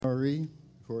Neree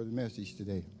for the message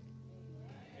today.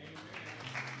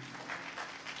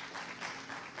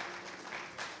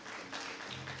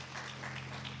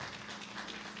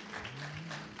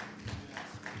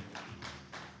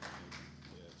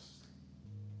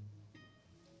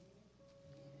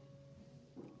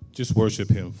 Just worship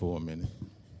him for a minute.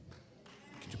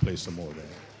 Could you play some more of that?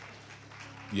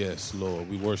 Yes, Lord,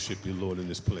 we worship you, Lord, in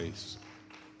this place.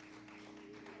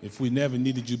 If we never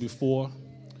needed you before,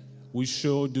 we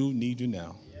sure do need you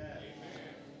now.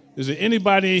 Is there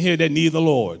anybody in here that needs the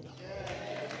Lord?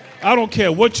 I don't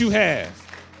care what you have.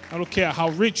 I don't care how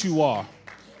rich you are,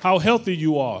 how healthy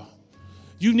you are.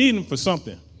 You need him for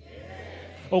something.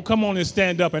 Oh, come on and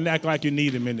stand up and act like you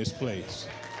need him in this place.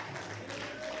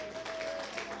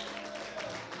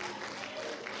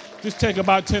 Just take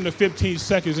about 10 to 15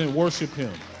 seconds and worship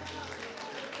him.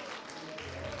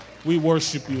 We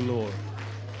worship you, Lord.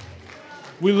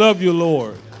 We love you,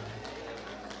 Lord.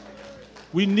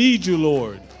 We need you,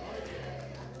 Lord.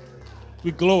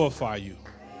 We glorify you.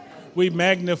 We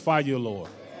magnify you, Lord.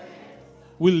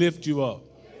 We lift you up.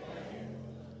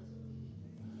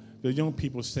 The young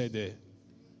people said that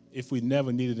if we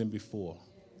never needed him before,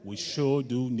 we sure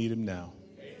do need him now.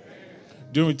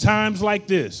 During times like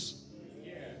this,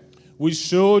 we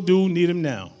sure do need him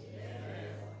now.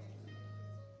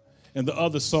 And the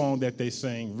other song that they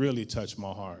sang really touched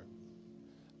my heart.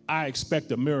 I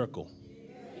expect a miracle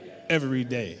every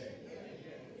day.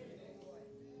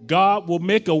 God will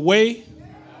make a way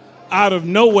out of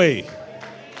no way.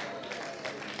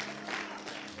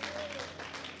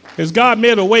 Has God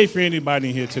made a way for anybody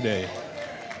in here today?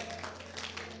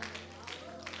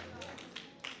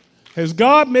 Has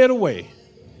God made a way?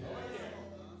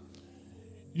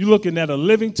 You're looking at a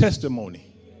living testimony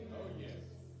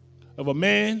of a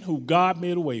man who God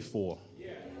made a way for.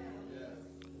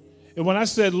 And when I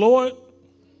said, Lord,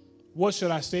 what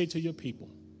should I say to your people?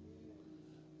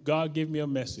 God gave me a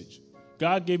message.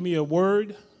 God gave me a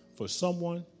word for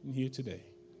someone in here today.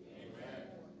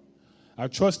 I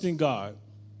trust in God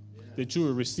that you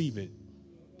will receive it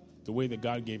the way that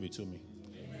God gave it to me.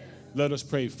 Let us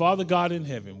pray. Father God in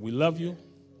heaven, we love you.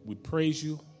 We praise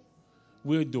you.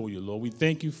 We adore you, Lord. We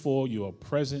thank you for your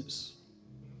presence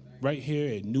right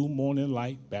here at New Morning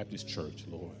Light Baptist Church,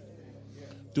 Lord.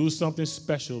 Do something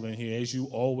special in here as you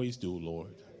always do,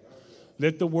 Lord.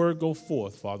 Let the word go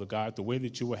forth, Father God, the way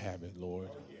that you will have it, Lord.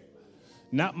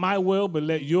 Not my will, but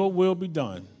let your will be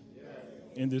done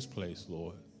in this place,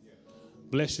 Lord.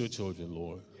 Bless your children,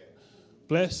 Lord.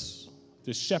 Bless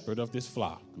the shepherd of this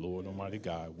flock, Lord Almighty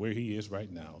God, where he is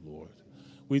right now, Lord.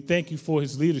 We thank you for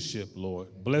his leadership, Lord.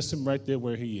 Bless him right there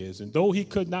where he is. And though he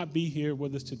could not be here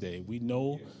with us today, we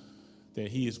know that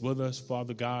he is with us,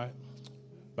 Father God,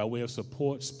 by way of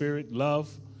support, spirit, love.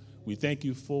 We thank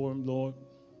you for him, Lord.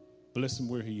 Bless him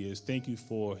where he is. Thank you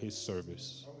for his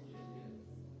service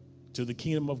to the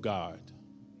kingdom of God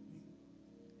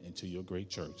and to your great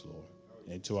church, Lord,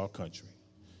 and to our country.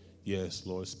 Yes,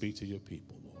 Lord, speak to your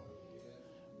people, Lord.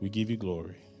 We give you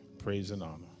glory, praise, and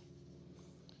honor.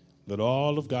 Let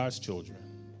all of God's children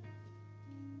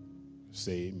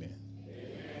say amen.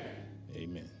 Amen.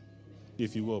 Amen.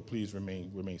 If you will, please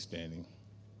remain standing,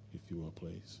 if you will,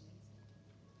 please,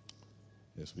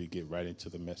 as we get right into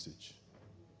the message.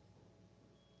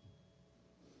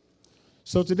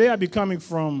 So today I'll be coming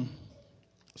from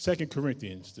 2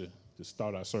 Corinthians to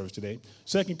start our service today.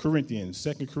 2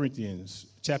 Corinthians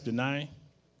chapter 9,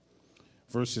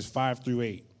 verses 5 through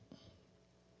 8.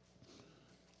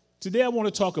 Today I want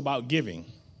to talk about giving.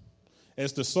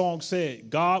 As the song said,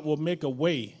 God will make a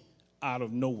way out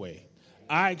of no way.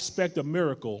 I expect a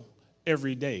miracle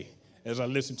every day as I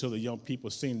listen to the young people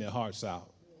sing their hearts out.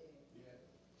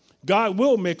 God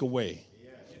will make a way,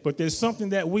 but there's something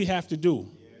that we have to do.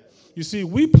 You see,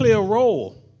 we play a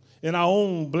role in our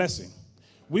own blessing.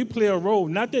 We play a role,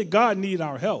 not that God needs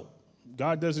our help.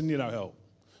 God doesn't need our help.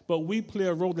 But we play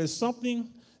a role. There's something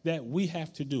that we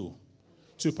have to do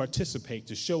to participate,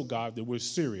 to show God that we're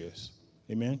serious.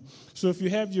 Amen. So if you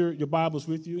have your Bibles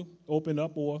with you, open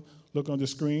up or look on the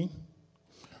screen.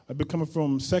 I've been coming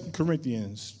from 2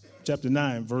 Corinthians chapter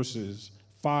 9, verses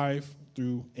 5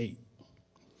 through 8.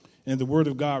 And the word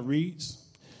of God reads,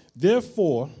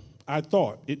 Therefore, I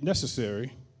thought it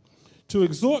necessary to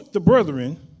exhort the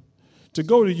brethren to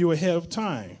go to you ahead of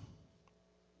time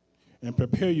and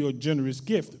prepare your generous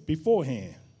gift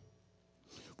beforehand,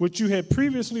 which you had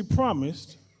previously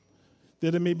promised,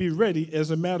 that it may be ready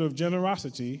as a matter of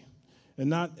generosity and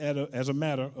not as a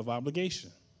matter of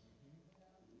obligation.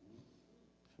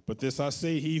 But this I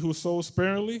say, he who sows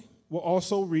sparingly will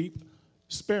also reap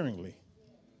sparingly.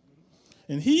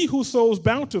 And he who sows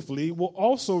bountifully will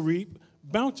also reap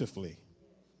bountifully.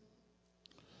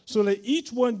 So let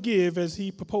each one give as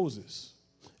he proposes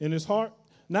in his heart,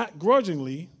 not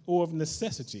grudgingly or of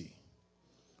necessity,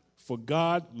 for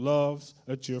God loves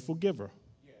a cheerful giver.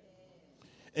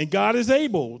 And God is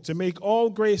able to make all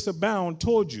grace abound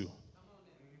toward you,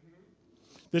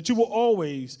 that you will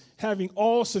always, having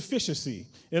all sufficiency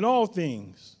in all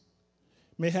things,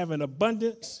 may have an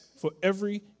abundance for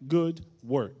every good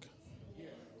work.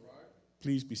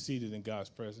 Please be seated in God's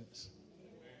presence.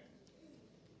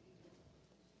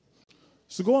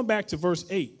 So going back to verse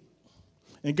 8,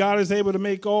 and God is able to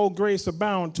make all grace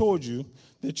abound toward you,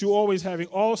 that you always having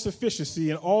all sufficiency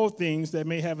in all things, that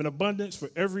may have an abundance for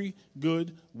every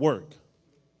good work.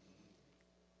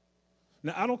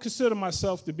 Now, I don't consider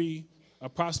myself to be a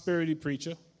prosperity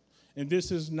preacher, and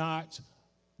this is not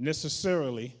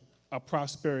necessarily a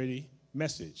prosperity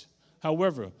message.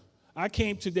 However, I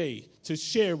came today to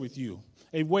share with you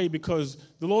a way, because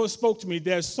the Lord spoke to me.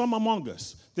 There's some among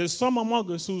us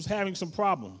who's having some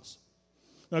problems.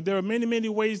 Now, there are many, many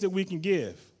ways that we can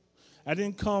give. I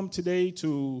didn't come today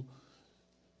to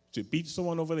beat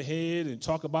someone over the head and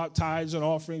talk about tithes and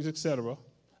offerings, etc.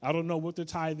 I don't know what the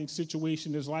tithing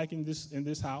situation is like in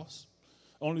this house.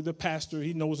 Only the pastor,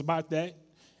 he knows about that,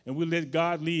 and we let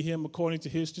God lead him according to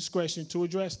his discretion to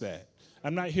address that.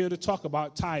 I'm not here to talk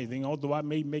about tithing, although I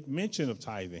may make mention of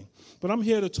tithing, but I'm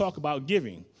here to talk about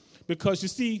giving, because you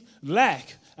see,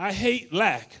 lack, I hate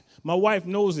lack. My wife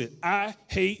knows it. I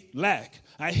hate lack.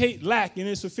 I hate lack and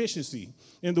insufficiency.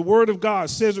 And the Word of God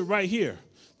says it right here,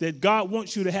 that God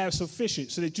wants you to have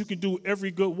sufficient so that you can do every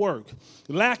good work.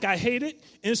 Lack, I hate it.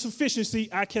 Insufficiency,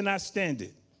 I cannot stand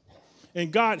it.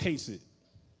 And God hates it.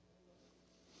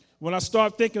 When I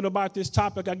start thinking about this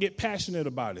topic, I get passionate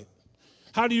about it.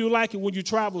 How do you like it when you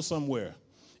travel somewhere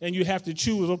and you have to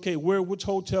choose, okay, which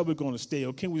hotel we're going to stay,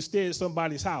 or can we stay at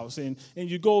somebody's house? And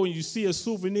you go and you see a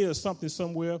souvenir or something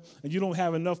somewhere, and you don't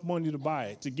have enough money to buy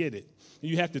it, to get it.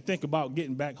 And you have to think about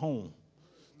getting back home.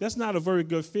 That's not a very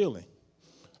good feeling.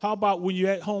 How about when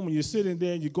you're at home and you're sitting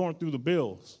there and you're going through the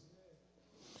bills,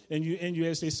 and you,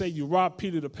 as they say, you rob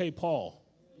Peter to pay Paul.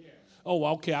 Yeah. Oh,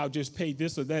 okay, I'll just pay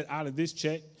this or that out of this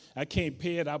check. I can't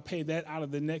pay it, I'll pay that out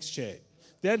of the next check.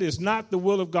 That is not the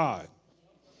will of God.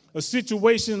 A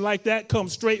situation like that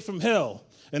comes straight from hell,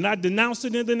 and I denounce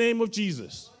it in the name of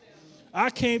Jesus. I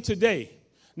came today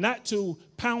not to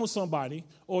pound somebody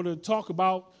or to talk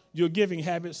about your giving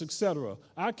habits, etc.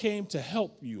 I came to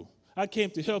help you. I came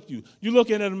to help you. You're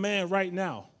looking at a man right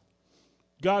now.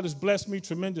 God has blessed me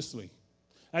tremendously.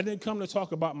 I didn't come to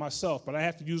talk about myself, but I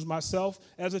have to use myself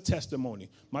as a testimony.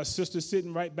 My sister's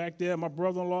sitting right back there. My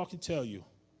brother-in-law can tell you.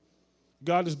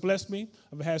 God has blessed me.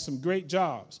 I've had some great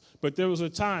jobs. But there was a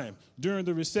time during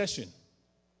the recession.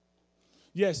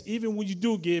 Yes, even when you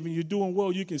do give and you're doing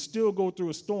well, you can still go through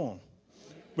a storm.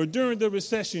 But during the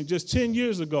recession, just 10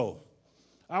 years ago,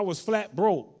 I was flat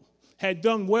broke, had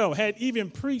done well, had even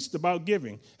preached about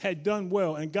giving, had done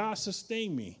well, and God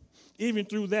sustained me even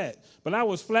through that. But I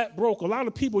was flat broke. A lot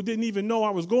of people didn't even know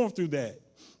I was going through that.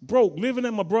 Broke, living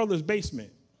in my brother's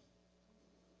basement.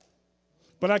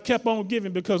 But I kept on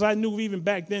giving because I knew even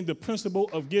back then the principle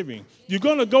of giving. You're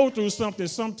going to go through something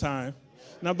sometime.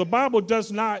 Now, the Bible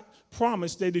does not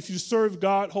promise that if you serve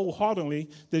God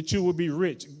wholeheartedly that you will be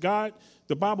rich.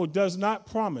 The Bible does not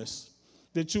promise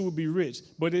that you will be rich.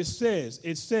 But it says,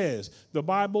 the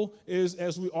Bible is,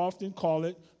 as we often call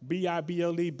it,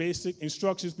 BIBLE, basic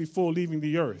instructions before leaving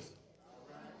the earth.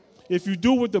 If you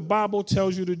do what the Bible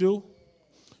tells you to do,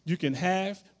 you can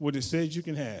have what it says you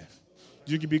can have.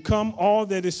 You can become all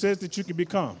that it says that you can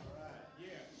become.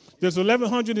 There's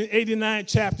 1,189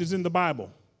 chapters in the Bible.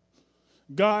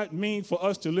 God means for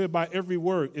us to live by every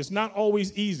word. It's not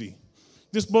always easy.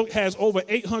 This book has over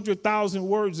 800,000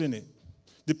 words in it,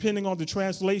 depending on the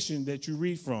translation that you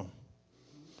read from.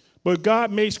 But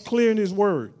God makes clear in his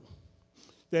word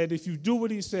that if you do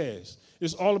what he says,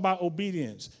 it's all about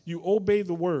obedience. You obey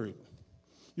the word.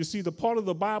 You see, the part of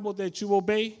the Bible that you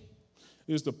obey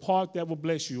is the part that will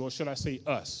bless you, or should I say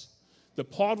us. The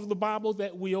part of the Bible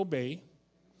that we obey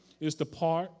is the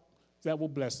part that will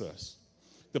bless us.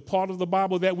 The part of the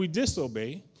Bible that we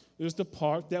disobey is the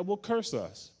part that will curse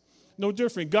us. No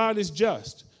different. God is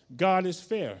just. God is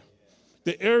fair.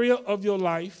 The area of your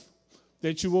life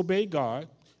that you obey God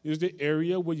is the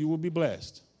area where you will be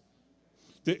blessed.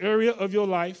 The area of your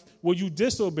life where you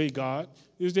disobey God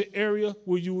is the area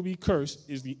where you will be cursed,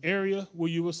 is the area where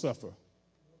you will suffer.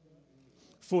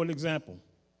 For an example,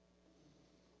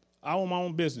 I own my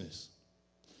own business.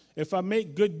 If I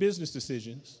make good business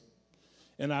decisions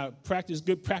and I practice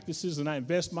good practices and I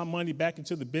invest my money back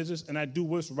into the business and I do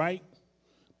what's right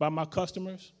by my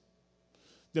customers,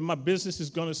 then my business is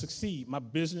going to succeed. My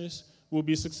business will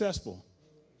be successful.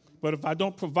 But if I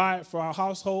don't provide for our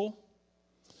household,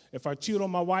 if I cheat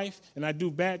on my wife and I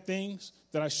do bad things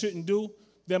that I shouldn't do,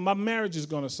 then my marriage is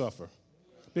going to suffer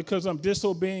because I'm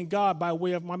disobeying God by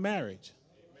way of my marriage.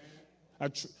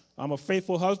 I'm a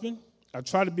faithful husband. I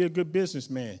try to be a good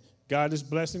businessman. God is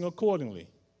blessing accordingly.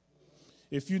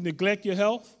 If you neglect your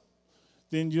health,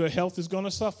 then your health is going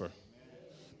to suffer.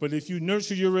 But if you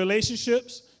nurture your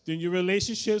relationships, then your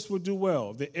relationships will do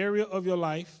well. The area of your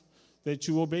life that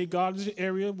you obey God is the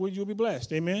area where you'll be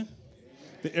blessed. Amen? Amen.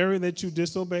 The area that you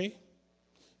disobey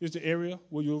is the area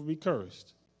where you'll be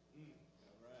cursed.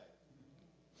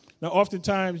 Now,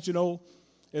 oftentimes,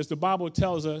 as the Bible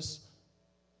tells us,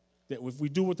 that if we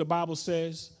do what the Bible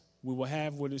says, we will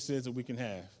have what it says that we can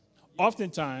have.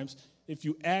 Oftentimes, if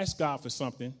you ask God for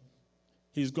something,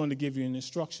 he's going to give you an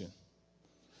instruction.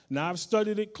 Now, I've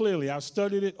studied it clearly. I've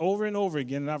studied it over and over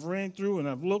again, and I've ran through, and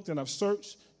I've looked, and I've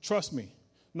searched. Trust me.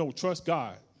 No, trust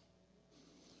God.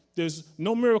 There's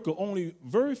no miracle, only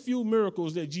very few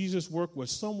miracles that Jesus worked where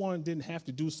someone didn't have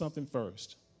to do something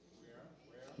first.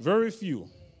 Very few.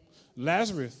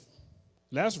 Lazarus,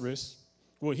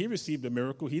 well, he received a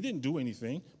miracle. He didn't do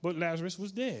anything, but Lazarus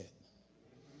was dead.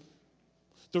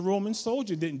 The Roman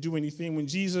soldier didn't do anything when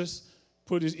Jesus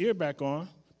put his ear back on,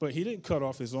 but he didn't cut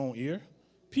off his own ear.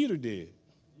 Peter did.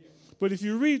 But if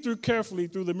you read through carefully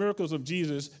through the miracles of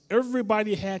Jesus,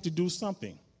 everybody had to do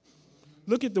something.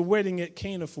 Look at the wedding at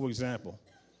Cana, for example.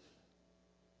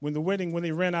 When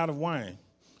they ran out of wine,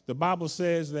 the Bible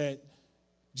says that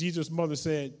Jesus' mother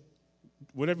said,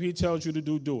 whatever he tells you to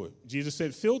do, do it. Jesus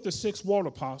said, fill the 6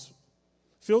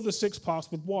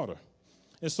 pots with water.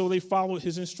 And so they followed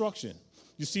his instruction.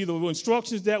 You see, the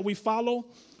instructions that we follow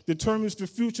determines the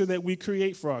future that we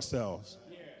create for ourselves.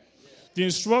 The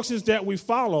instructions that we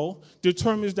follow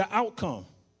determines the outcome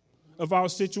of our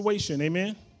situation.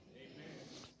 Amen?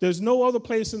 There's no other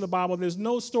place in the Bible, there's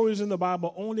no stories in the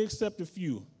Bible, only except a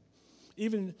few.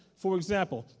 Even, for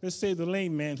example, let's say the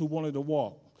lame man who wanted to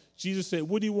walk. Jesus said,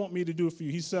 what do you want me to do for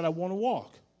you? He said, I want to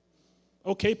walk.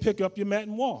 Okay, pick up your mat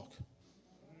and walk.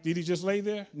 Did he just lay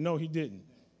there? No, he didn't.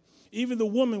 Even the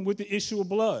woman with the issue of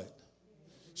blood,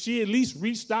 she at least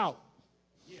reached out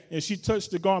and she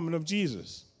touched the garment of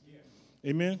Jesus.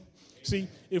 Amen? See,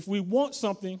 if we want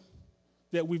something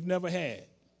that we've never had,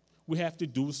 we have to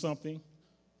do something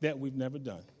that we've never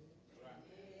done.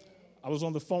 I was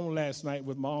on the phone last night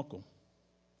with my uncle,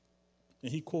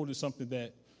 and he quoted something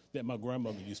that my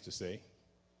grandmother used to say.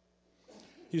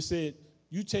 He said,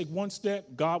 you take one step,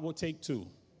 God will take 2.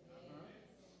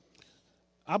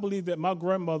 I believe that my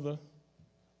grandmother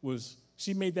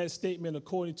she made that statement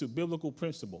according to biblical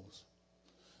principles.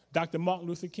 Dr. Martin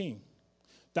Luther King.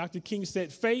 Dr. King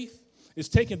said, faith is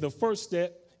taking the first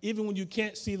step even when you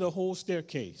can't see the whole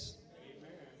staircase.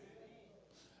 Amen.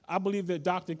 I believe that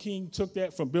Dr. King took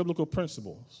that from biblical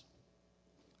principles.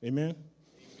 Amen? Amen.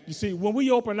 You see, when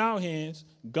we open our hands,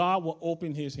 God will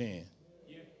open his hand.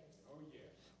 Yeah. Oh, yeah.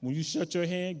 When you shut your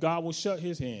hand, God will shut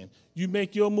his hand. You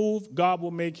make your move, God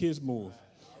will make his move.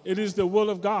 It is the will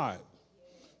of God.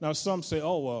 Now, some say,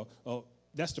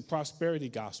 that's the prosperity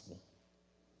gospel.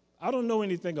 I don't know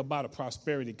anything about a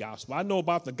prosperity gospel. I know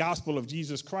about the gospel of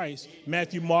Jesus Christ,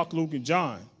 Matthew, Mark, Luke, and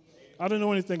John. I don't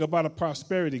know anything about a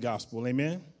prosperity gospel.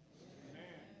 Amen?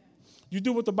 You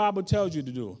do what the Bible tells you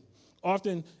to do.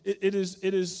 Often it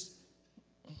is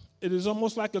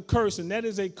almost like a curse, and that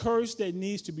is a curse that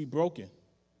needs to be broken.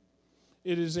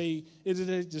 It is a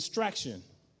distraction.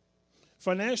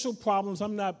 Financial problems,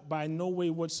 I'm not by no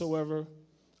way whatsoever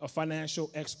a financial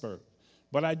expert.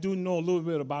 But I do know a little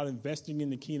bit about investing in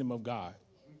the kingdom of God.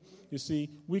 You see,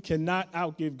 we cannot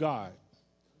outgive God.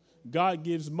 God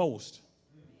gives most.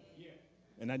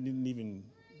 And I didn't even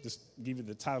just give you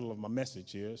the title of my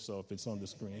message here, so if it's on the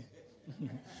screen.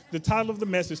 The title of the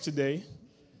message today,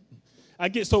 I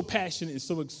get so passionate and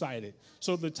so excited.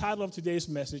 So the title of today's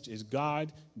message is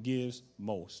God Gives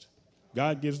Most.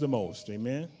 God gives the most,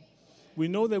 amen? We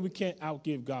know that we can't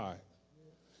outgive God.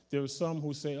 There are some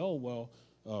who say,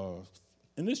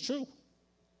 and it's true.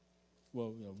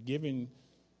 Well, giving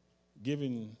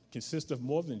consists of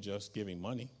more than just giving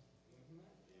money.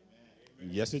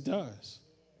 Amen. Yes, it does.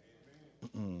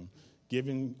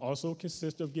 Giving also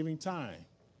consists of giving time.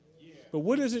 Yeah. But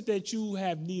what is it that you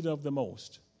have need of the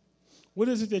most? What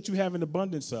is it that you have an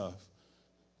abundance of?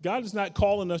 God is not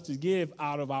calling us to give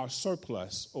out of our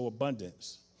surplus or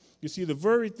abundance. You see, the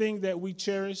very thing that we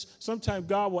cherish, sometimes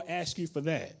God will ask you for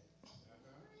that.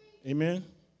 Amen?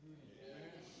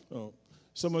 Oh,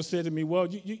 someone said to me, well,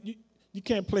 you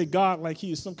can't play God like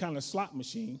he is some kind of slot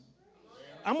machine.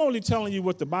 I'm only telling you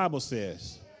what the Bible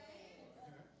says.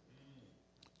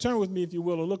 Turn with me, if you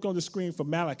will, or look on the screen for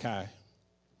Malachi.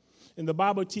 And the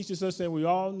Bible teaches us, and we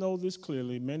all know this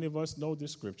clearly. Many of us know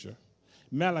this scripture.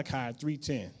 Malachi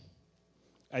 3:10.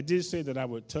 I did say that I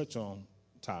would touch on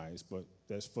tithes, but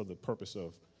that's for the purpose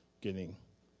of getting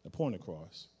the point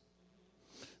across.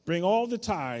 Bring all the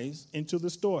tithes into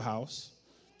the storehouse,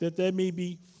 that there may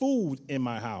be food in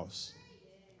my house.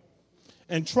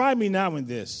 And try me now in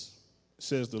this,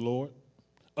 says the Lord.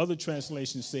 Other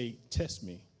translations say, test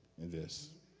me in this.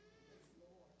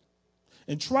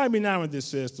 And try me now in this,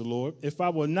 says the Lord, if I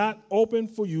will not open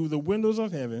for you the windows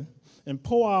of heaven and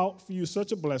pour out for you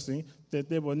such a blessing that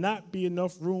there will not be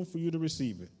enough room for you to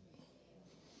receive it.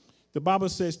 The Bible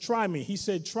says, try me. He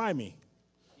said, try me.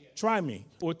 Try me.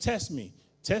 Or test me.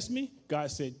 Test me? God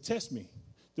said, test me.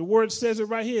 The word says it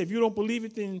right here. If you don't believe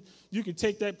it, then you can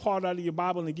take that part out of your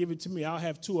Bible and give it to me. I'll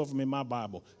have 2 of them in my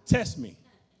Bible. Test me.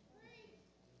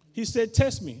 He said,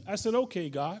 test me. I said, okay,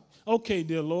 God. Okay,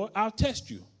 dear Lord, I'll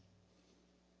test you.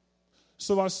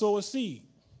 So I sow a seed.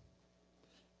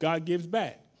 God gives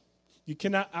back. You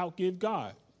cannot outgive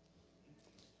God.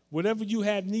 Whatever you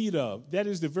have need of, that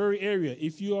is the very area.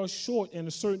 If you are short in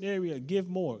a certain area, give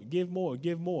more, give more,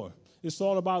 give more. It's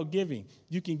all about giving.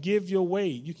 You can give your way.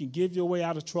 You can give your way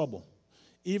out of trouble.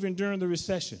 Even during the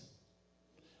recession,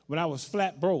 when I was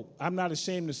flat broke, I'm not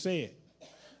ashamed to say it.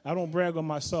 I don't brag on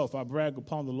myself. I brag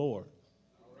upon the Lord.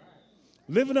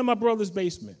 Living in my brother's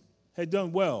basement, had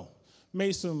done well,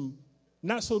 made some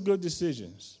not so good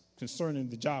decisions concerning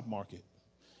the job market.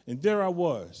 And there I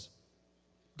was.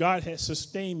 God had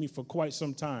sustained me for quite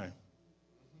some time.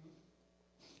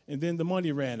 And then the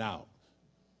money ran out.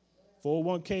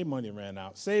 401k money ran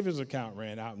out. Savings account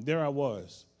ran out. And there I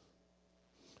was.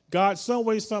 God, some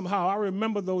way, somehow, I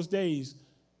remember those days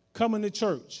coming to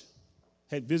church.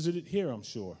 Had visited here, I'm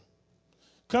sure.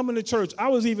 Coming to church. I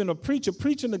was even a preacher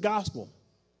preaching the gospel.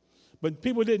 But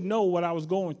people didn't know what I was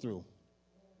going through.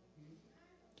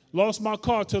 Lost my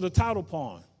car to the title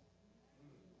pawn.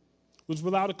 Was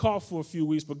without a car for a few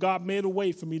weeks, but God made a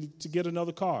way for me to get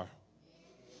another car.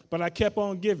 But I kept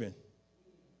on giving.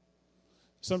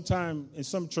 Sometime in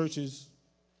some churches,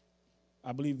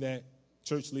 I believe that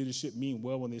church leadership mean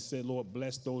well when they said, Lord,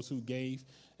 bless those who gave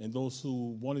and those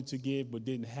who wanted to give but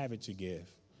didn't have it to give.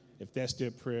 If that's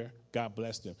their prayer, God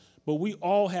bless them. But we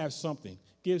all have something.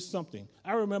 Give something.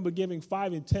 I remember giving $5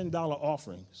 and $10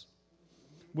 offerings.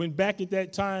 When back at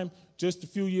that time, just a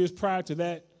few years prior to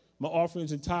that, my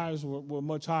offerings and tithes were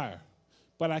much higher.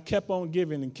 But I kept on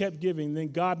giving and kept giving. And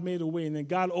then God made a way. And then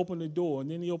God opened the door. And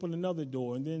then he opened another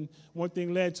door. And then one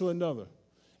thing led to another.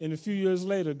 And a few years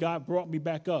later, God brought me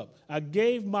back up. I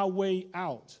gave my way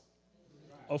out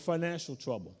of financial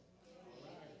trouble.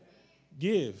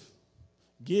 Give.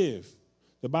 Give.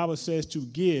 The Bible says to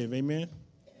give. Amen?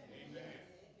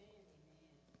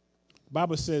 The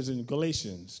Bible says in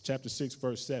Galatians chapter 6,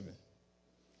 verse 7.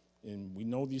 And we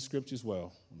know these scriptures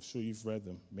well. I'm sure you've read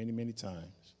them many, many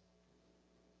times.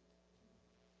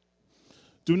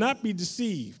 Do not be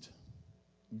deceived.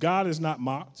 God is not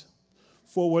mocked.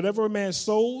 For whatever a man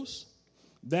sows,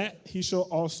 that he shall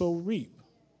also reap.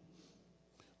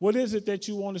 What is it that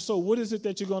you want to sow? What is it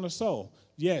that you're going to sow?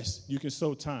 Yes, you can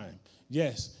sow time.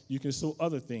 Yes, you can sow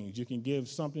other things. You can give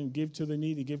something, give to the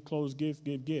needy, give clothes, give.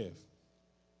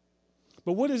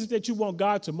 But what is it that you want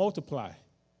God to multiply?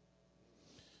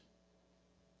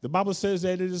 The Bible says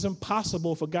that it is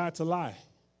impossible for God to lie.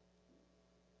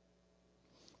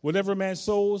 Whatever a man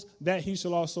sows, that he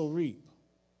shall also reap.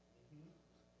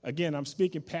 Again, I'm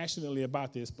speaking passionately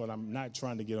about this, but I'm not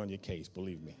trying to get on your case,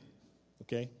 believe me.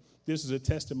 Okay? This is a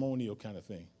testimonial kind of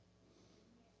thing.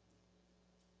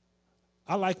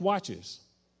 I like watches.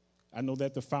 I know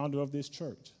that the founder of this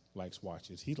church likes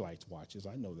watches. He likes watches.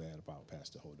 I know that about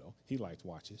Pastor Hodo. He likes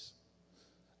watches.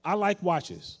 I like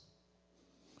watches.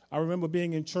 I remember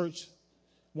being in church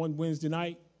one Wednesday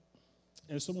night,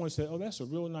 and someone said, oh, that's a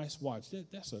real nice watch.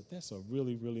 That's a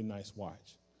really, really nice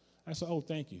watch. I said, oh,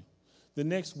 thank you. The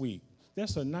next week,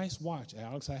 that's a nice watch,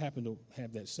 Alex. I happen to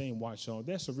have that same watch on.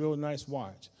 That's a real nice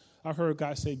watch. I heard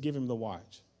God say, give him the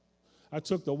watch. I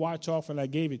took the watch off and I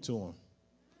gave it to him.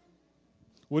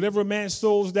 Whatever a man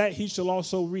sows, that he shall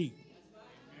also reap.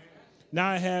 Now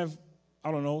I have,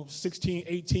 16,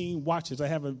 18 watches. I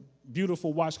have a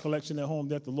beautiful watch collection at home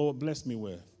that the Lord blessed me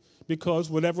with. Because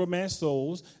whatever a man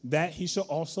sows, that he shall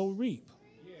also reap.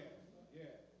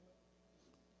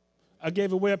 I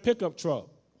gave away a pickup truck.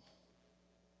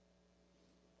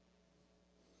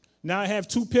 Now I have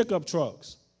 2 pickup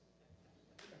trucks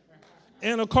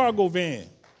and a cargo van.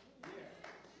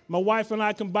 My wife and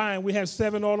I combined, we have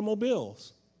 7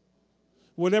 automobiles.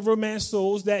 Whatever a man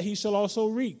sows, that he shall also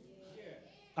reap.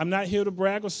 I'm not here to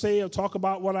brag or say or talk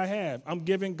about what I have. I'm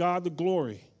giving God the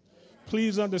glory.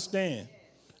 Please understand.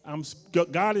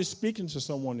 God is speaking to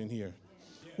someone in here.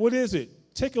 What is it?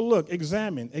 Take a look.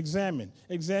 Examine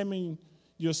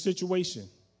your situation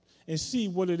and see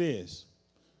what it is.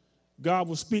 God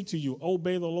will speak to you.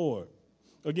 Obey the Lord.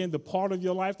 Again, the part of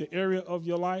your life, the area of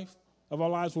your life, of our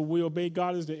lives where we obey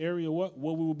God is the area where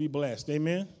we will be blessed.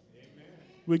 Amen? Amen.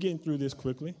 We're getting through this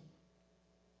quickly.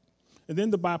 And then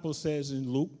the Bible says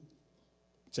in Luke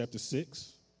chapter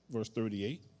 6, verse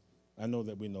 38. I know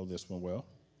that we know this one well.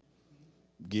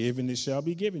 Give and it shall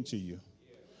be given to you.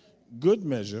 Good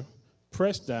measure,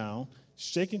 pressed down,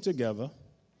 shaken together,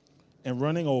 and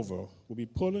running over will be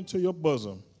put into your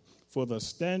bosom. For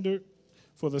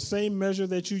the same measure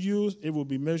that you use, it will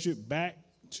be measured back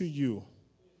to you.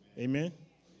 Amen.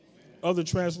 Other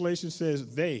translation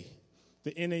says they.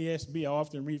 The NASB, I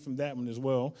often read from that one as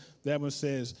well. That one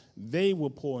says, they will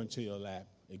pour into your lap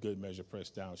a good measure,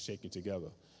 pressed down, shaken together,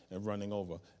 and running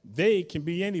over. They can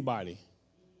be anybody.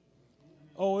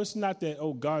 Oh, it's not that,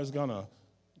 God is going to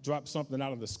drop something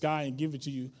out of the sky and give it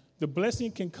to you. The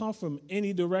blessing can come from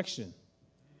any direction.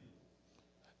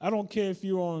 I don't care if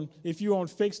you're on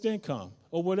fixed income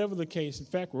or whatever the case. In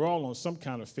fact, we're all on some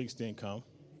kind of fixed income.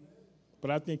 But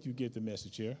I think you get the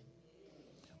message here.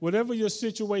 Whatever your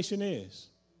situation is,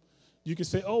 you can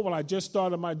say, I just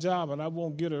started my job and I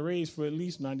won't get a raise for at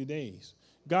least 90 days.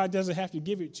 God doesn't have to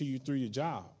give it to you through your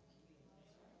job.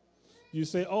 You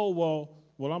say,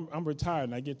 I'm retired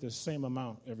and I get the same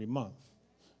amount every month.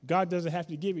 God doesn't have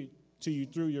to give it to you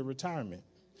through your retirement.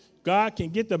 God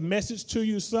can get the message to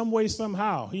you some way,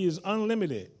 somehow. He is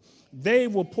unlimited. They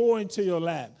will pour into your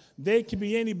lap. They can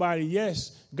be anybody.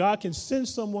 Yes, God can send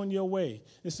someone your way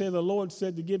and say, the Lord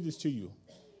said to give this to you.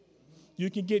 You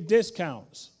can get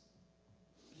discounts.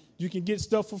 You can get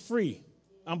stuff for free.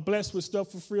 I'm blessed with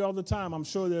stuff for free all the time. I'm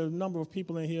sure there are a number of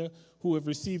people in here who have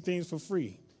received things for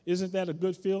free. Isn't that a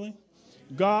good feeling?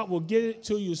 God will get it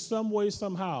to you some way,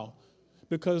 somehow,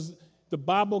 because the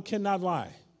Bible cannot lie.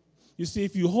 You see,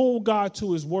 if you hold God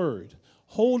to his word,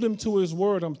 hold him to his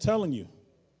word, I'm telling you.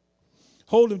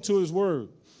 Hold him to his word.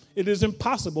 It is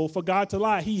impossible for God to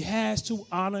lie. He has to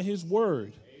honor his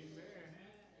word. Amen.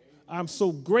 I'm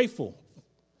so grateful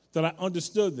that I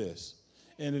understood this.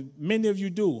 And many of you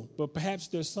do, but perhaps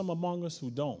there's some among us who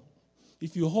don't.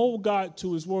 If you hold God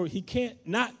to his word, he can't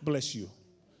not bless you.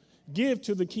 Give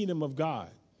to the kingdom of God.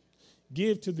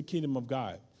 Give to the kingdom of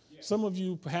God. Yeah. Some of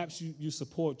you, perhaps you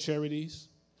support charities,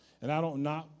 and I don't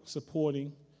knock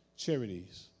supporting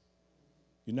charities.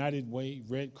 United Way,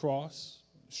 Red Cross,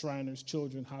 Shriners,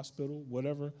 Children Hospital,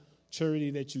 whatever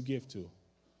charity that you give to,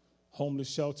 homeless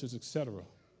shelters, etc.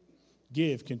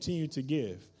 Give, continue to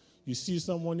give. You see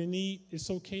someone in need,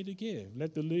 it's okay to give.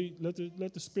 Let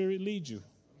the Spirit lead you.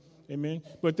 Amen.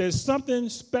 But there's something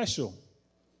special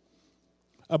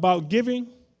about giving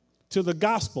to the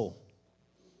gospel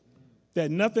that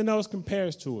nothing else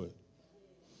compares to it.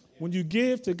 When you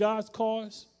give to God's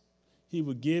cause, he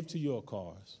will give to your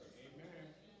cause.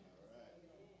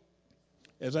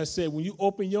 As I said, when you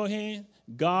open your hand,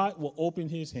 God will open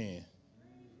his hand.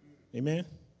 Amen?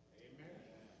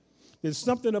 There's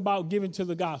something about giving to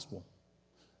the gospel.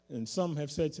 And some have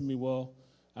said to me, well,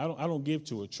 I don't give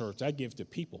to a church. I give to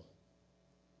people.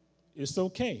 It's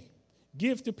okay.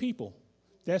 Give to people.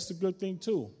 That's a good thing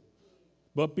too.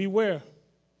 But beware.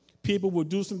 People will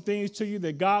do some things to you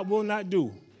that God will not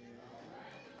do.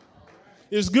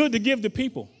 It's good to give to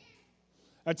people.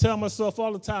 I tell myself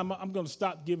all the time, I'm going to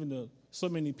stop giving to so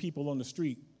many people on the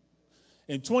street.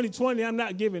 In 2020, I'm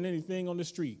not giving anything on the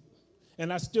street.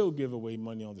 And I still give away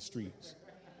money on the streets.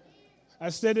 I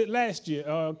said it last year,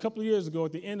 a couple of years ago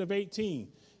at the end of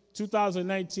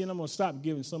 2019, I'm going to stop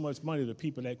giving so much money to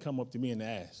people that come up to me and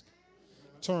ask.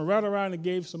 Turned right around and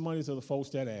gave some money to the folks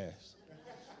that asked.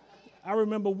 I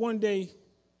remember one day,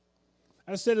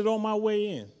 I said it on my way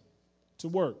in to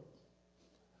work.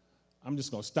 I'm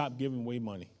just going to stop giving away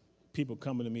money. People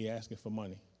coming to me asking for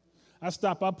money. I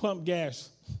pumped gas.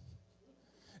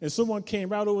 And someone came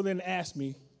right over there and asked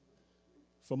me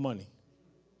for money.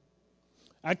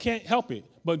 I can't help it,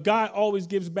 but God always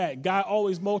gives back. God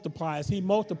always multiplies. He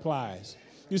multiplies.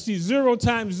 You see, 0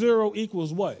 times 0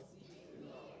 equals what?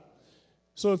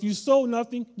 So if you sow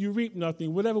nothing, you reap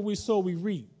nothing. Whatever we sow, we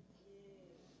reap.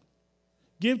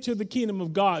 Give to the kingdom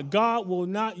of God. God will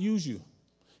not use you.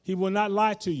 He will not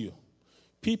lie to you.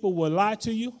 People will lie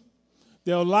to you.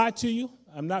 They'll lie to you.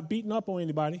 I'm not beating up on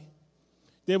anybody.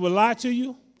 They will lie to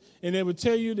you, and they will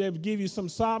tell you, they will give you some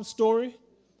sob story.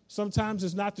 Sometimes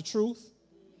it's not the truth.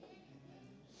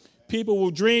 People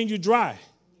will drain you dry.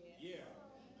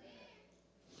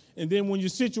 And then when your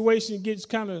situation gets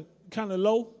kind of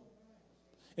low,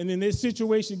 and then their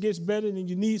situation gets better and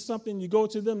you need something, you go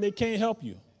to them, they can't help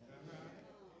you.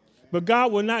 But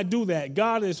God will not do that.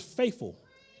 God is faithful.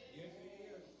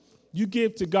 You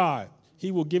give to God,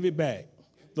 he will give it back.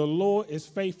 The Lord is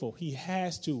faithful. He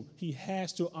has to. He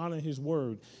has to honor his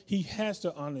word. He has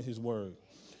to honor his word.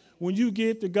 When you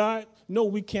give to God, no,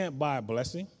 we can't buy a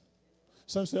blessing.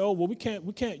 Some say, oh, well, you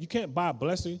can't buy a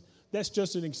blessing. That's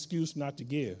just an excuse not to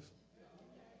give.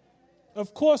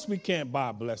 Of course we can't buy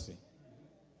a blessing.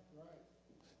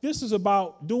 This is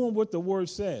about doing what the word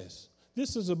says.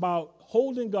 This is about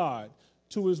holding God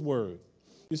to his word.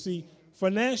 You see,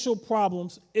 financial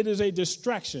problems, it is a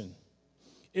distraction.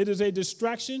 It is a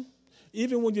distraction.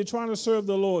 Even when you're trying to serve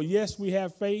the Lord, yes, we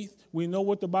have faith. We know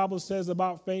what the Bible says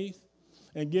about faith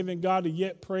and giving God a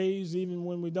yet praise even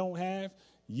when we don't have.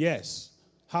 Yes.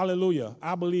 Hallelujah.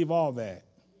 I believe all that.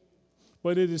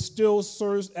 But it is still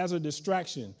serves as a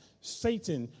distraction.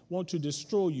 Satan wants to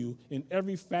destroy you in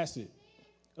every facet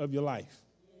of your life.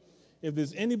 If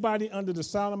there's anybody under the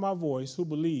sound of my voice who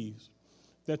believes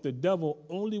that the devil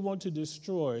only wants to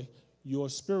destroy your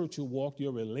spiritual walk,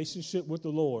 your relationship with the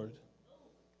Lord,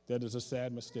 that is a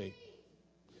sad mistake.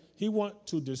 He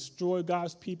wants to destroy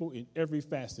God's people in every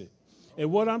facet.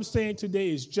 And what I'm saying today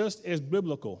is just as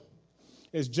biblical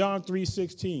as John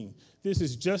 3:16. This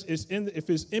is just, if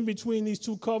it's in between these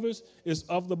two covers, it's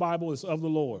of the Bible, it's of the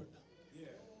Lord. Yeah.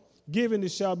 Given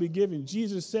it shall be given.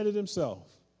 Jesus said it himself.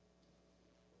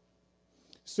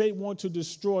 Satan wants to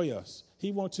destroy us.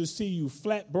 He wants to see you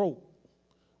flat broke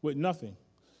with nothing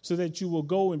so that you will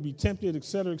go and be tempted, et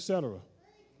cetera, et cetera.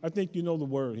 I think you know the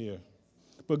word here.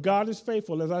 But God is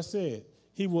faithful, as I said.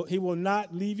 He will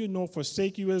not leave you nor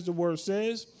forsake you, as the word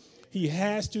says. He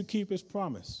has to keep his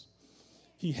promise.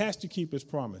 He has to keep his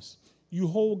promise. You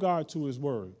hold God to his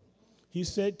word. He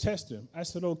said, test him. I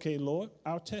said, okay, Lord,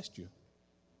 I'll test you.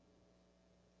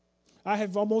 I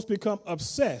have almost become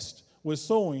obsessed with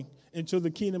sowing into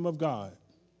the kingdom of God.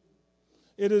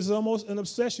 It is almost an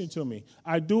obsession to me.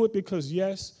 I do it because,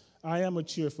 yes, I am a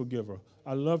cheerful giver.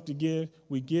 I love to give.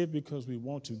 We give because we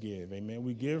want to give. Amen.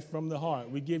 We give from the heart.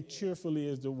 We give cheerfully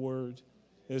as the word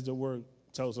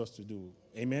tells us to do.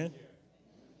 Amen.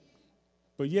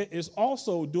 But yet it's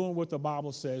also doing what the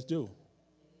Bible says do.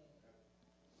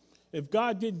 If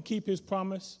God didn't keep his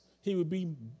promise, he would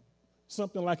be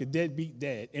something like a deadbeat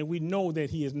dad. And we know that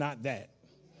he is not that.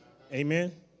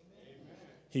 Amen.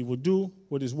 He will do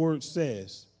what his word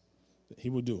says that he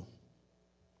will do.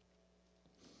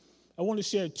 I want to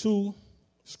share two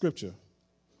scripture.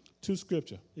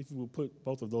 If you will put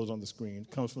both of those on the screen.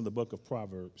 It comes from the book of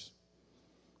Proverbs.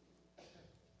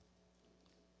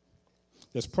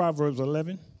 There's Proverbs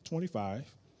 11:25.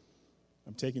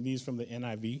 I'm taking these from the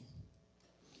NIV.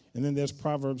 And then there's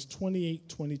Proverbs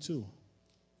 28:22.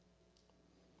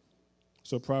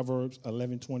 So Proverbs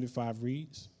 11:25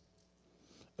 reads,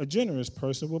 a generous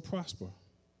person will prosper.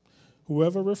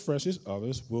 Whoever refreshes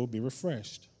others will be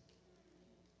refreshed.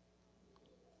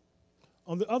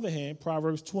 On the other hand,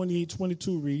 Proverbs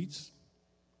 28:22 reads,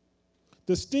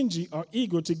 the stingy are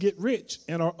eager to get rich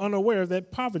and are unaware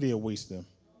that poverty awaits them.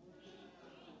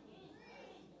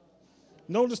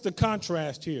 Notice the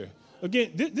contrast here.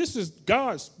 Again, this is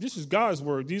God's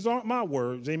word. These aren't my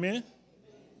words. Amen.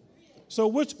 So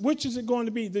which is it going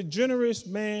to be? The generous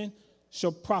man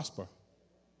shall prosper.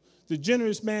 The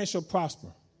generous man shall prosper.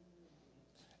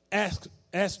 Ask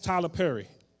Tyler Perry.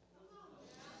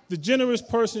 The generous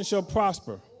person shall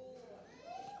prosper.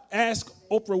 Ask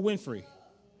Oprah Winfrey.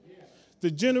 The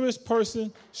generous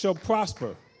person shall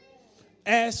prosper.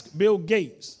 Ask Bill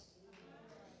Gates.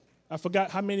 I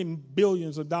forgot how many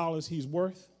billions of dollars he's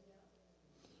worth.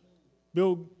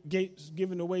 Bill Gates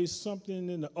giving away something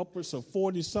in the upwards of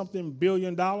 $40-something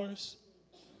billion.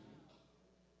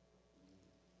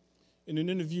 In an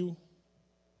interview,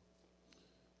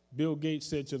 Bill Gates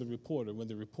said to the reporter, when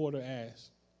the reporter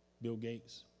asked Bill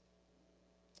Gates,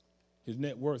 his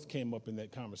net worth came up in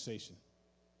that conversation.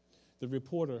 The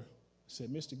reporter said,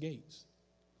 Mr. Gates,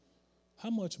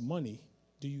 how much money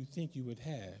do you think you would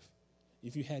have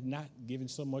if you had not given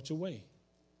so much away?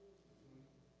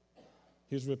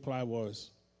 His reply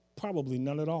was, probably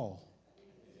none at all.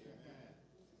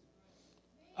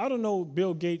 I don't know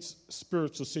Bill Gates'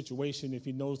 spiritual situation, if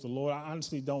he knows the Lord. I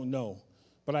honestly don't know.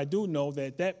 But I do know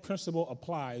that principle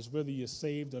applies whether you're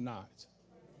saved or not.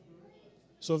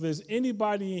 So if there's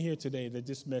anybody in here today that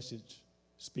this message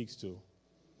speaks to,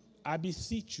 I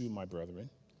beseech you, my brethren,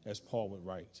 as Paul would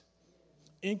write,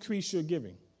 increase your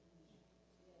giving.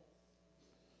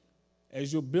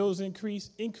 As your bills increase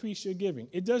your giving.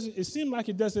 It seems like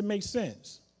it doesn't make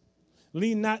sense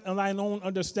Lean not on thine own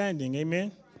understanding,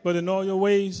 amen? But in all your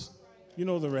ways, you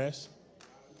know the rest.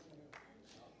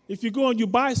 If you go and you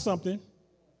buy something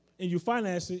and you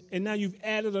finance it, and now you've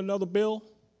added another bill,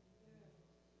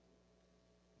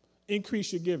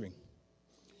 increase your giving.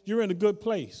 You're in a good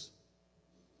place.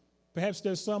 Perhaps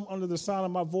there's some under the sound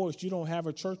of my voice, you don't have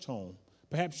a church home.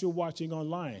 Perhaps you're watching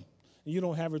online and you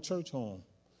don't have a church home.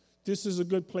 This is a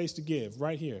good place to give,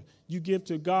 right here. You give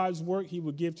to God's work, he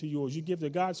will give to yours. You give to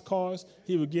God's cause,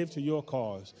 he will give to your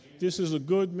cause. This is a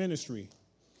good ministry.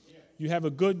 You have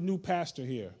a good new pastor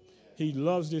here. He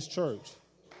loves this church.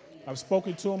 I've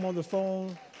spoken to him on the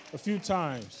phone a few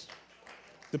times.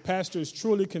 The pastor is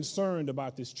truly concerned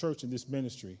about this church and this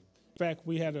ministry. In fact,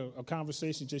 we had a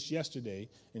conversation just yesterday,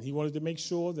 and he wanted to make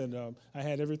sure that I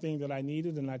had everything that I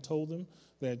needed, and I told him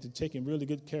that they're taking really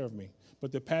good care of me.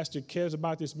 But the pastor cares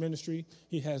about this ministry.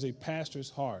 He has a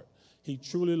pastor's heart. He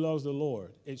truly loves the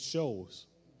Lord. It shows.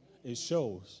 It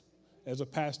shows. As a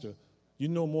pastor, you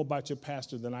know more about your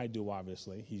pastor than I do,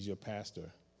 obviously. He's your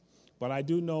pastor. But I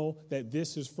do know that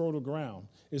this is fertile ground.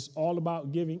 It's all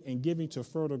about giving and giving to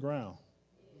fertile ground.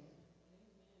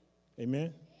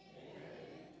 Amen?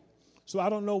 So I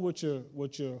don't know what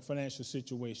your financial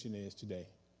situation is today.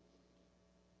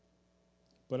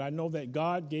 But I know that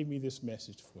God gave me this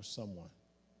message for someone.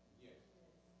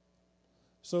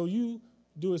 So you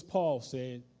do as Paul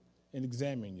said and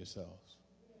examine yourselves.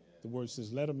 The word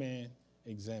says, let a man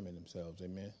examine themselves.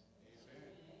 Amen?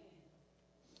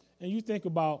 And you think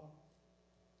about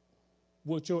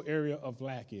what your area of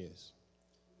lack is.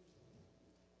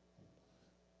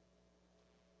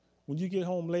 When you get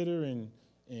home later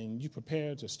and you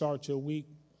prepare to start your week,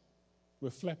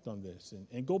 reflect on this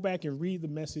and go back and read the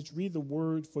message, read the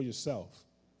word for yourself.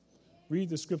 Read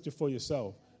the scripture for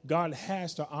yourself. God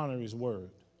has to honor his word.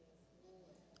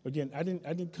 Again, I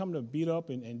didn't come to beat up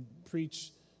and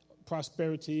preach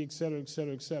prosperity, et cetera, et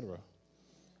cetera, et cetera.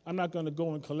 I'm not going to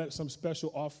go and collect some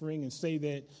special offering and say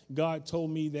that God told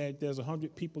me that there's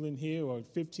 100 people in here or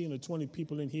 15 or 20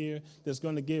 people in here that's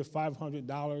going to give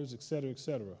 $500, et cetera, et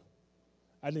cetera.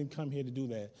 I didn't come here to do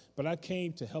that, but I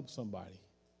came to help somebody.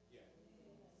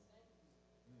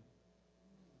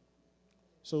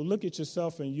 So look at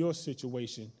yourself and your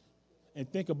situation and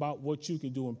think about what you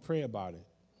can do and pray about it.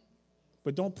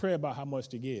 But don't pray about how much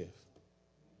to give.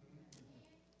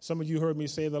 Some of you heard me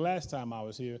say the last time I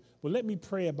was here, well, let me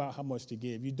pray about how much to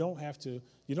give. You don't have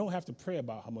to pray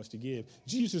about how much to give.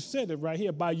 Jesus said it right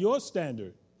here, by your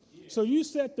standard. Yeah. So you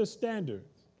set the standard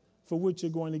for which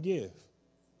you're going to give.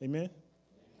 Amen?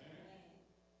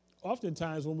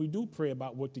 Oftentimes when we do pray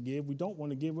about what to give, we don't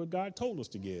want to give what God told us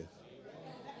to give.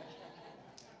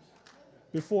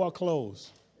 Before I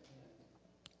close,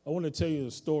 I want to tell you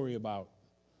a story about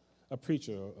a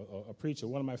preacher,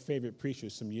 one of my favorite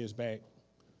preachers some years back.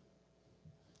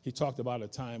 He talked about a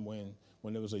time when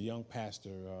there was a young pastor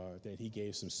that he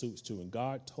gave some suits to, and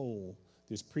God told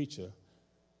this preacher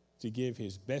to give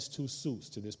his best 2 suits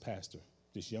to this pastor,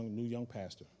 this new young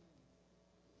pastor.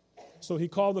 So he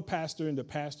called the pastor, and the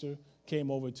pastor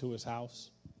came over to his house.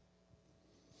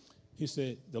 He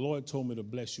said, the Lord told me to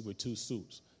bless you with 2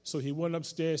 suits. So he went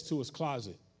upstairs to his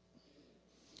closet.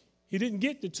 He didn't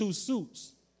get the 2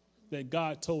 suits that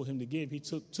God told him to give. He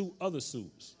took 2 other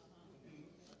suits.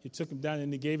 He took them down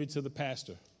and he gave it to the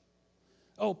pastor.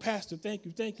 Oh, pastor, thank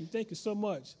you so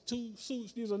much. 2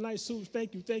 suits, these are nice suits.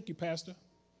 Thank you, pastor.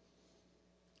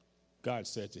 God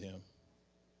said to him,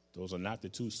 those are not the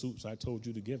 2 suits I told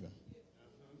you to give him.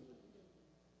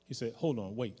 He said, hold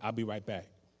on, wait, I'll be right back.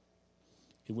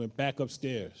 He went back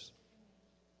upstairs.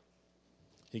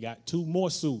 He got 2 more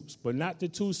suits, but not the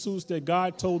 2 suits that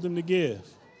God told him to give.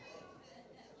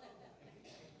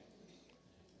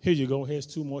 Here you go, here's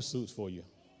 2 more suits for you.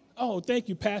 Oh, thank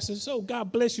you, pastor. So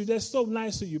God bless you. That's so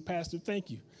nice of you, pastor. Thank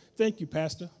you. Thank you,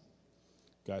 pastor.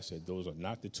 God said, those are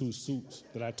not the 2 suits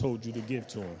that I told you to give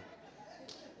to him.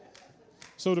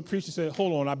 So the preacher said,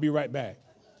 hold on, I'll be right back.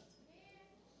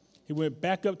 He went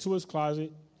back up to his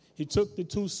closet. He took the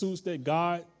 2 suits that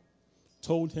God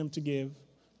told him to give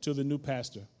to the new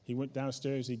pastor. He went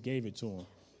downstairs. He gave it to him.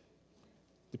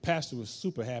 The pastor was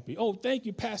super happy. Oh, thank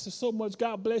you, pastor, so much.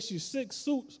 God bless you. 6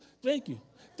 suits. Thank you.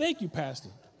 Thank you, pastor.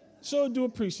 Sure do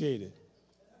appreciate it.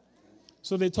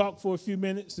 So they talked for a few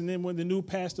minutes, and then when the new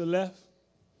pastor left,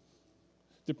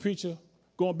 the preacher,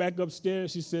 going back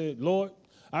upstairs, he said, Lord,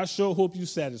 I sure hope you're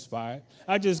satisfied.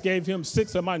 I just gave him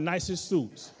 6 of my nicest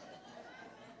suits.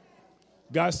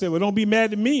 God said, well, don't be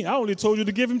mad at me. I only told you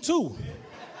to give him 2.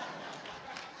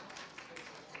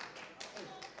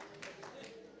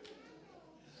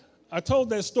 I told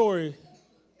that story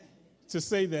to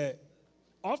say that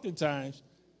oftentimes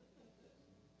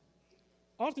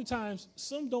Oftentimes,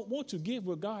 some don't want to give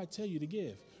what God tell you to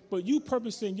give. But you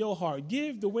purpose in your heart.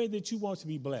 Give the way that you want to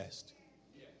be blessed.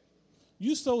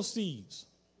 You sow seeds.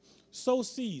 Sow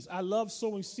seeds. I love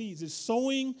sowing seeds. It's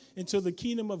sowing into the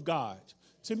kingdom of God.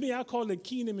 To me, I call it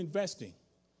kingdom investing.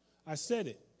 I said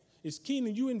it. It's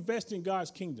kingdom. You invest in God's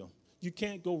kingdom. You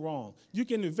can't go wrong. You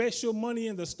can invest your money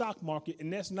in the stock market,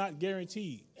 and that's not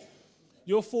guaranteed.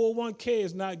 Your 401k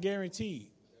is not guaranteed.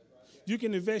 You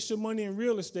can invest your money in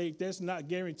real estate. That's not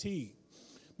guaranteed.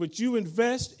 But you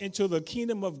invest into the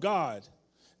kingdom of God.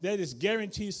 That is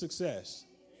guaranteed success.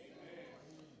 Amen.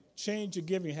 Change your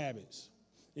giving habits.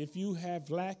 If you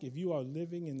have lack, if you are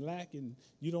living in lack and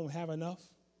you don't have enough,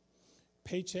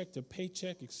 paycheck to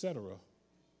paycheck, etc.,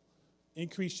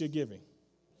 increase your giving.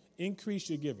 Increase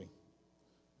your giving.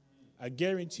 I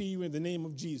guarantee you in the name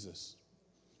of Jesus,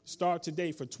 start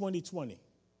today for 2020,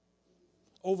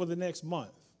 over the next month,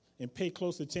 and pay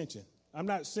close attention. I'm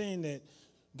not saying that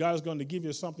God's going to give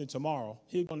you something tomorrow.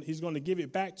 He's going to give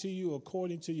it back to you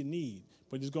according to your need,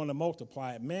 but he's going to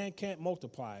multiply it. Man can't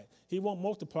multiply it. He won't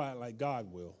multiply it like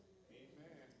God will.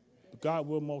 Amen. But God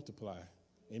will multiply.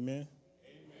 Amen?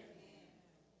 Amen.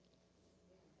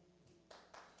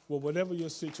 Well, whatever your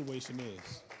situation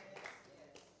is,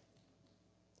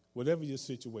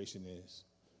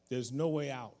 there's no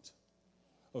way out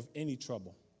of any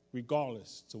trouble,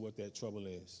 regardless to what that trouble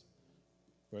is,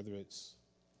 whether it's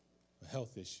a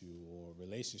health issue or a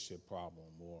relationship problem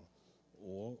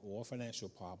or a financial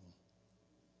problem.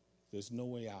 There's no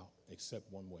way out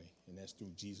except one way, and that's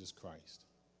through Jesus Christ.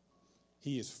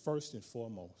 He is first and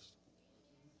foremost.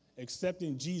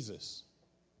 Accepting Jesus,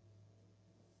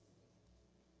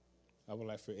 I would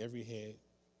like for every head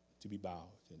to be bowed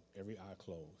and every eye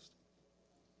closed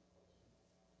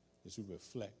as we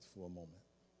reflect for a moment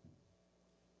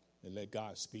and let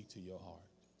God speak to your heart.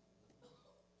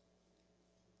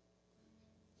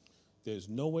 There's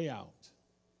no way out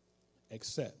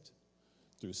except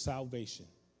through salvation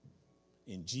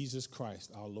in Jesus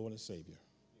Christ, our Lord and Savior.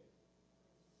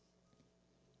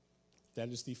 That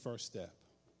is the first step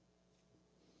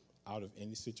out of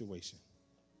any situation.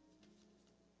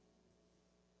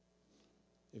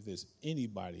 If there's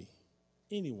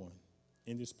anyone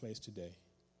in this place today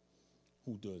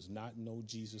who does not know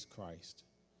Jesus Christ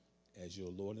as your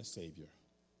Lord and Savior,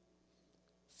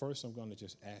 first I'm going to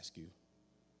just ask you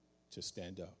to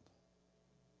stand up.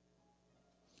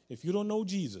 If you don't know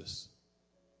Jesus,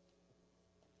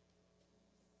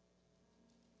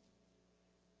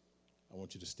 I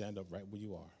want you to stand up right where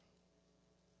you are.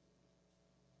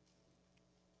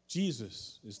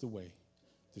 Jesus is the way,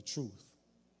 the truth,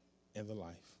 and the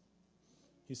life.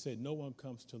 He said no one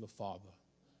comes to the Father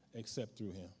except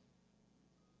through him.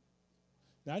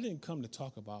 Now, I didn't come to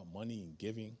talk about money and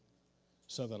giving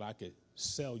so that I could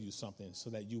sell you something so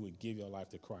that you would give your life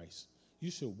to Christ.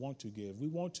 You should want to give. We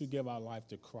want to give our life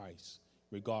to Christ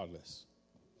regardless.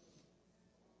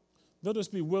 Let us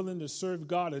be willing to serve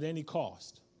God at any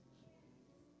cost.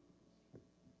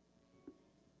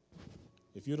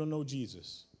 If you don't know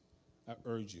Jesus, I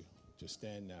urge you to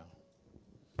stand now.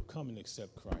 Come and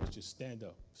accept Christ. Just stand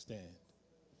up. Stand.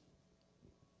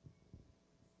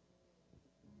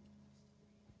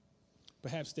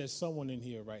 Perhaps there's someone in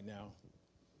here right now.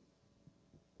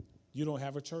 You don't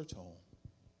have a church home.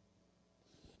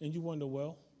 And you wonder,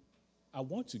 well, I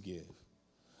want to give.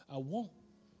 I want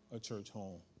a church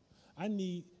home. I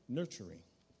need nurturing.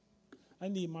 I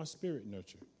need my spirit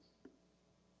nurtured.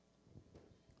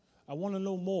 I want to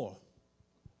know more,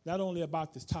 not only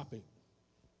about this topic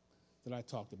that I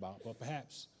talked about, but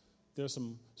perhaps there's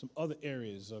some other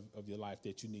areas of your life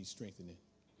that you need strengthening.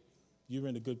 You're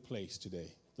in a good place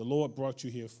today. The Lord brought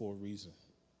you here for a reason.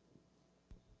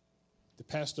 The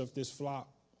pastor of this flock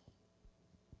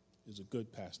is a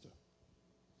good pastor.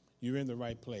 You're in the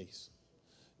right place.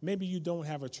 Maybe you don't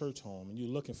have a church home and you're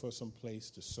looking for some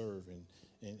place to serve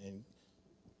and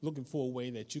looking for a way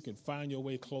that you can find your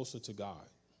way closer to God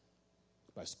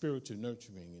by spiritual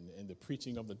nurturing and the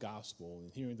preaching of the gospel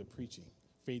and hearing the preaching.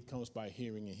 Faith comes by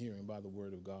hearing and hearing by the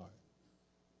word of God.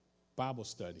 Bible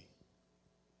study.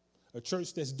 A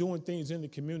church that's doing things in the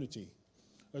community.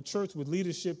 A church with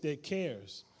leadership that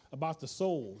cares about the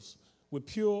souls with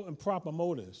pure and proper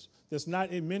motives, that's not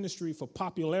in ministry for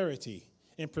popularity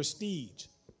and prestige.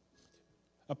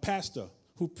 A pastor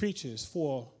who preaches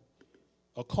for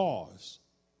a cause.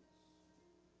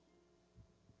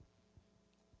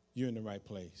 You're in the right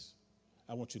place.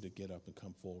 I want you to get up and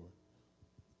come forward.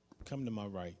 Come to my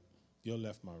right. Your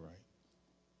left, my right.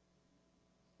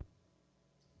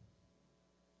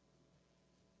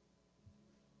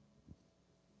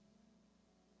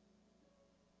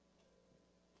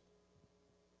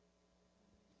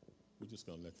 just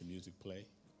going to let the music play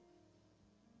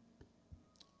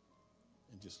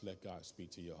and just let God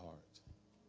speak to your heart.